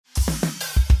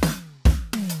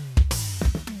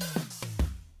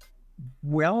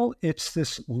Well, it's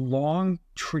this long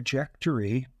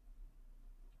trajectory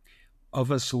of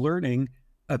us learning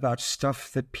about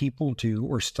stuff that people do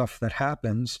or stuff that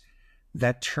happens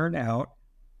that turn out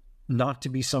not to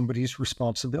be somebody's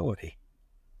responsibility.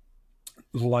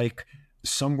 Like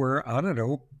somewhere, I don't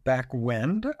know, back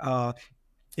when,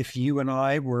 if you and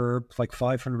I were like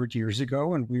 500 years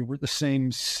ago and we were the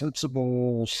same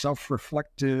sensible,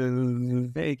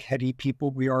 self-reflective, egg-heady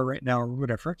people we are right now or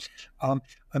whatever,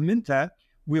 amid that,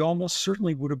 we almost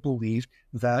certainly would have believed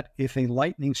that if a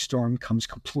lightning storm comes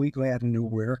completely out of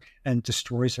nowhere and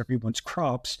destroys everyone's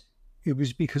crops, it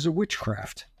was because of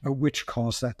witchcraft. A witch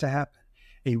caused that to happen.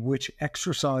 A witch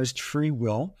exercised free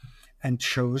will and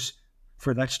chose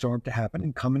for that storm to happen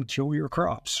and come and kill your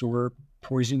crops or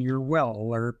poison your well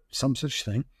or some such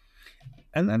thing.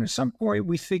 And then at some point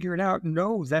we figured out,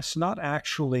 no, that's not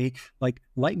actually, like,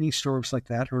 lightning storms like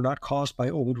that are not caused by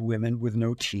old women with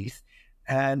no teeth.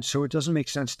 And so it doesn't make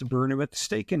sense to burn them at the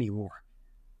stake anymore.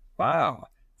 Wow,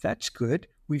 that's good.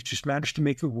 We've just managed to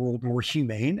make the world more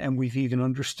humane, and we've even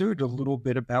understood a little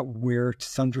bit about where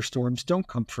thunderstorms don't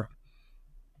come from.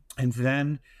 And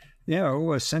then,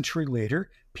 a century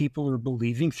later, people are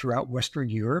believing throughout Western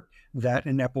Europe that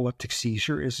an epileptic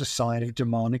seizure is a sign of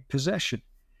demonic possession,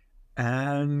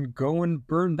 and go and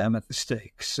burn them at the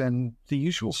stakes and the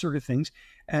usual sort of things.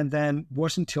 And then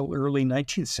wasn't until early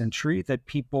 19th century that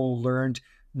people learned,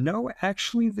 no,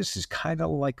 actually, this is kind of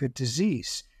like a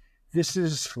disease. This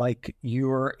is like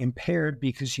you're impaired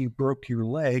because you broke your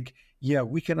leg. Yeah,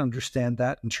 we can understand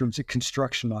that in terms of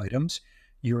construction items.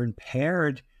 You're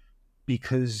impaired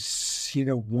because,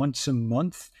 once a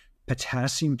month,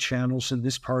 potassium channels in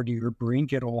this part of your brain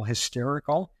get all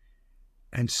hysterical.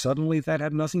 And suddenly that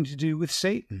had nothing to do with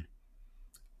Satan.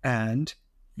 And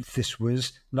this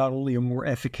was not only a more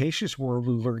efficacious way of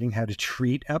learning how to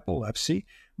treat epilepsy,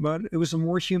 but it was a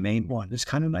more humane one. It's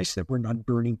kind of nice that we're not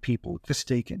burning people at the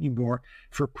stake anymore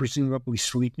for presumably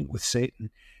sleeping with Satan.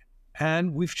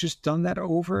 And we've just done that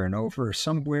over and over.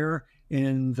 Somewhere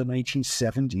in the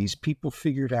 1970s, people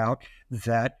figured out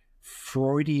that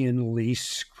Freudianly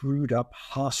screwed up,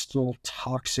 hostile,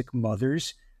 toxic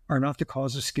mothers are not the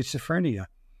cause of schizophrenia.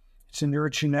 It's a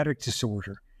neurogenetic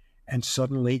disorder. And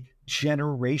suddenly,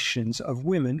 generations of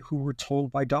women who were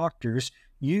told by doctors,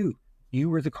 you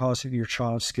were the cause of your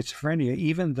child's schizophrenia,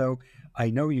 even though I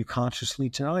know you consciously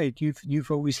deny it,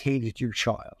 you've always hated your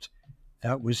child.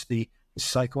 That was the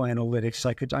psychoanalytic,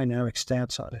 psychodynamic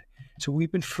stance on it. So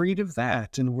we've been freed of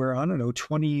that. And we're,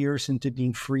 20 years into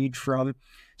being freed from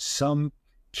some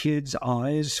kids'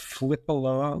 eyes flip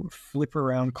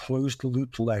around closed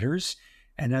loop letters.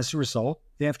 And as a result,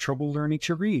 they have trouble learning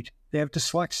to read. They have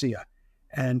dyslexia.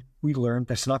 And we learned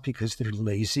that's not because they're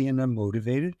lazy and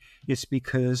unmotivated. It's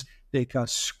because they got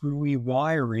screwy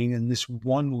wiring in this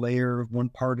one layer of one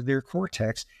part of their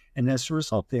cortex. And as a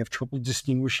result, they have trouble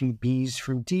distinguishing B's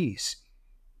from D's.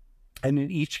 And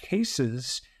in each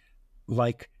cases,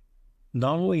 like,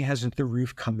 not only hasn't the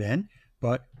roof come in,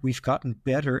 but we've gotten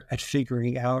better at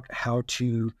figuring out how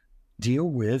to deal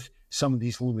with some of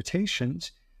these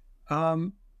limitations.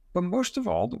 But most of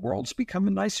all, the world's become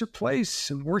a nicer place,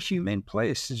 a more humane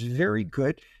place. It's very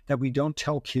good that we don't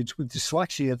tell kids with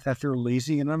dyslexia that they're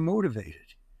lazy and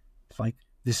unmotivated. It's like,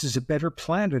 this is a better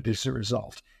planet as a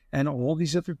result, and all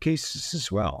these other cases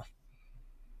as well.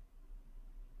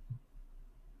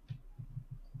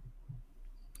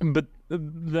 But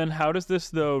then how does this,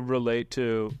 though, relate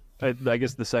to, I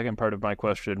guess, the second part of my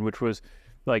question, which was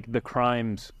like the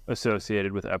crimes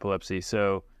associated with epilepsy?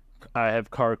 So I have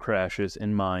car crashes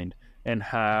in mind and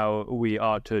how we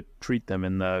ought to treat them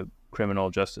in the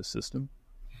criminal justice system.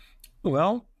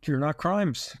 Well, they're not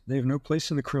crimes. They have no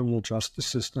place in the criminal justice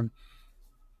system.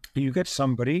 You get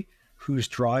somebody who's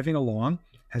driving along,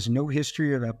 has no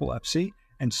history of epilepsy,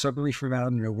 and suddenly from out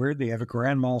of nowhere, they have a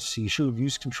grand mal seizure,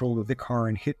 lose control of the car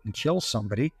and hit and kill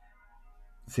somebody.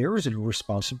 There is a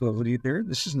responsibility there.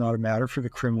 This is not a matter for the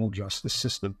criminal justice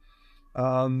system.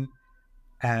 And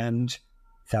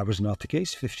that was not the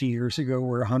case 50 years ago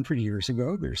or 100 years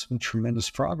ago. There's been tremendous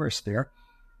progress there.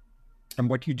 And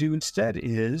what you do instead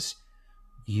is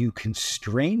you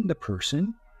constrain the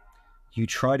person. You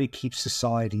try to keep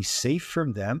society safe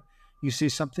from them. You say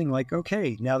something like,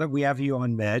 okay, now that we have you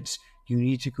on meds, you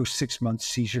need to go 6 months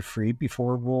seizure-free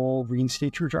before we'll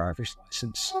reinstate your driver's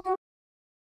license.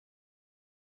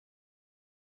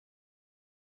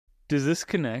 Does this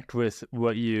connect with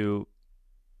what you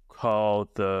call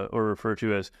or refer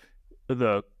to as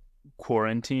the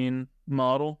quarantine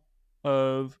model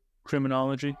of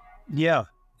criminology? Yeah,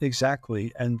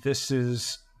 exactly. And this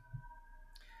is,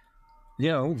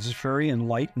 this very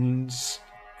enlightened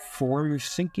form of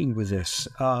thinking with this.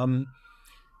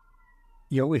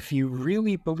 If you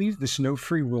really believe this no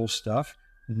free will stuff,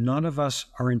 none of us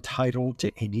are entitled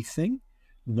to anything.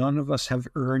 None of us have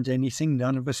earned anything.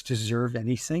 None of us deserve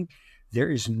anything.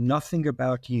 There is nothing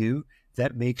about you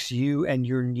that makes you and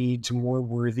your needs more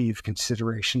worthy of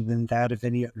consideration than that of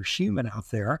any other human out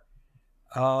there.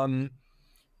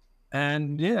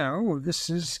 This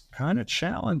is kind of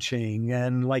challenging.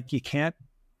 And you can't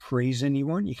praise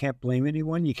anyone. You can't blame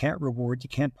anyone. You can't reward. You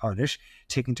can't punish,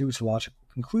 taken to its logical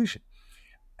conclusion.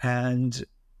 And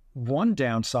one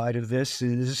downside of this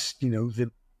is,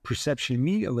 the perception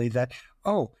immediately that,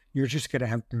 oh, you're just going to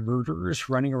have murderers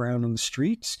running around on the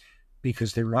streets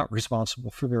because they're not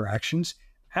responsible for their actions.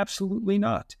 Absolutely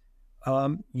not.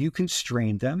 You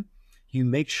constrain them. You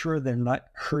make sure they're not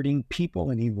hurting people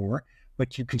anymore,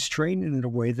 but you constrain it in a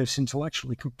way that's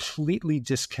intellectually completely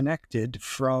disconnected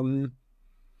from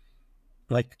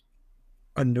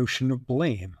a notion of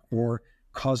blame or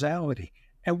causality.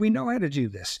 And we know how to do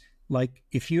this.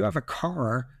 If you have a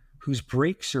car whose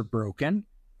brakes are broken,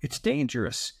 it's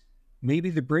dangerous. Maybe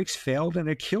the brakes failed and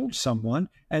it killed someone,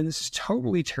 and this is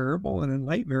totally terrible and a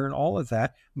nightmare and all of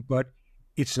that, but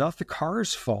it's not the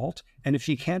car's fault. And if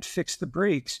you can't fix the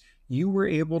brakes, you were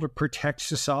able to protect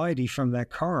society from that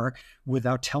car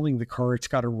without telling the car it's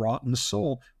got a rotten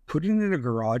soul. Put it in a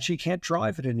garage, you can't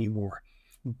drive it anymore.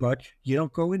 But you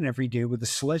don't go in every day with a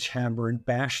sledgehammer and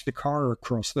bash the car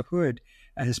across the hood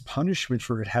as punishment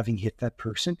for it having hit that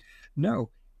person.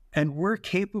 No. And we're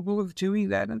capable of doing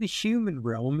that in the human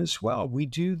realm as well. We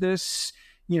do this,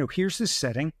 here's the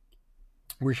setting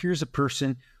where here's a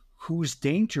person who's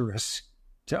dangerous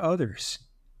to others.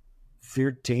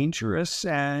 They're dangerous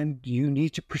and you need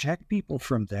to protect people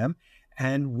from them.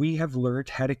 And we have learned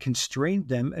how to constrain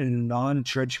them in a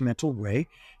non-judgmental way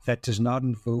that does not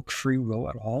invoke free will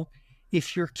at all.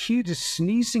 If your kid is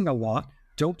sneezing a lot,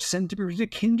 don't send them to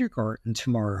kindergarten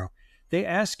tomorrow. They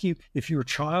ask you if your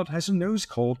child has a nose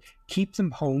cold, keep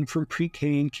them home from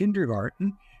pre-K and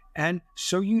kindergarten. And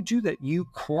so you do that. You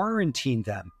quarantine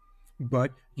them,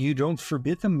 but you don't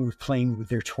forbid them from playing with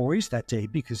their toys that day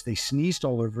because they sneezed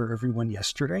all over everyone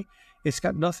yesterday. It's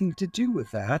got nothing to do with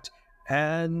that.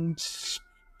 And,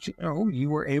 you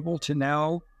were able to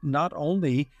now not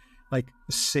only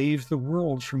save the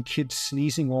world from kids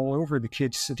sneezing all over the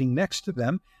kids sitting next to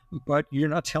them, but you're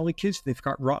not telling kids they've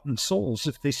got rotten souls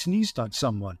if they sneezed on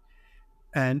someone.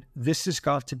 And this has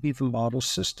got to be the model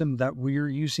system that we're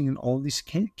using in all these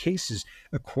cases.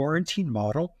 A quarantine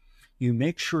model, you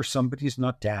make sure somebody's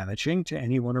not damaging to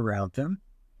anyone around them.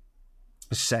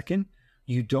 Second,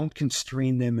 you don't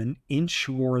constrain them an inch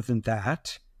more than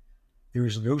that. There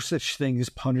is no such thing as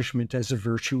punishment as a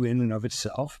virtue in and of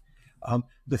itself.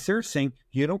 The third thing,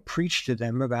 you don't preach to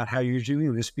them about how you're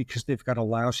doing this because they've got a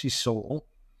lousy soul.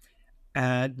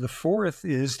 And the fourth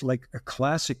is a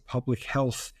classic public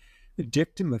health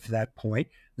dictum of that point,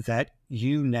 that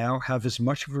you now have as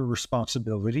much of a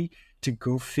responsibility to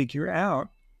go figure out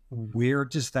where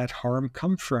does that harm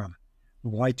come from?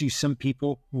 Why do some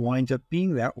people wind up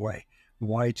being that way?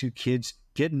 Why do kids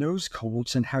get nose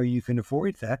colds and how you can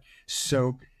avoid that?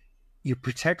 So you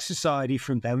protect society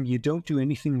from them. You don't do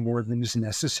anything more than is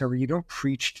necessary. You don't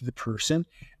preach to the person.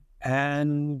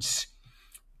 And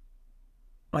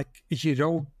you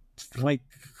don't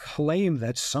claim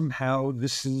that somehow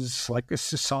this is a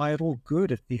societal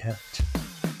good at the end.